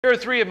Here are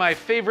three of my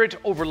favorite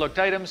overlooked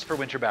items for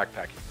winter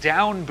backpacking.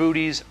 Down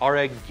booties are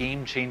a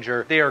game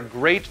changer. They are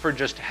great for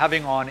just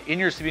having on in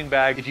your sleeping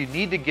bag. If you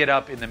need to get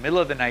up in the middle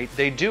of the night,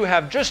 they do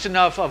have just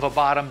enough of a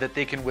bottom that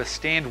they can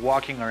withstand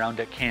walking around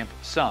at camp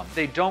some.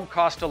 They don't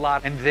cost a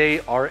lot and they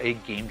are a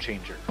game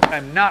changer.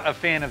 I'm not a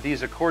fan of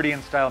these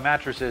accordion style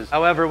mattresses.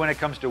 However, when it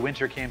comes to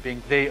winter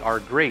camping, they are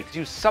great.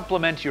 You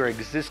supplement your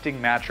existing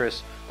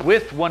mattress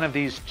with one of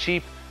these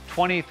cheap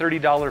 $20,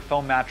 $30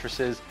 foam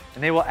mattresses,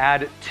 and they will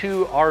add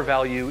to our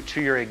value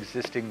to your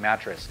existing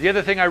mattress. The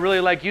other thing I really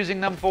like using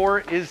them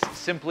for is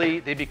simply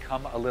they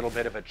become a little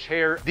bit of a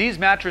chair. These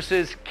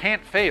mattresses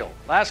can't fail.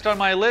 Last on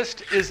my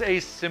list is a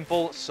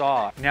simple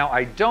saw. Now,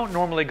 I don't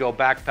normally go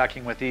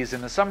backpacking with these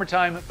in the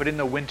summertime, but in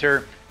the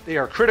winter, they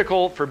are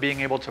critical for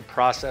being able to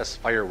process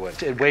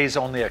firewood. It weighs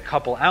only a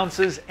couple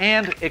ounces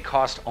and it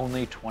costs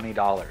only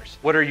 $20.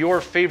 What are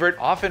your favorite,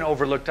 often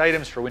overlooked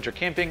items for winter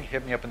camping?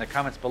 Hit me up in the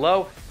comments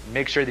below.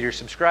 Make sure that you're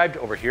subscribed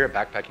over here at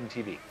Backpacking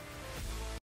TV.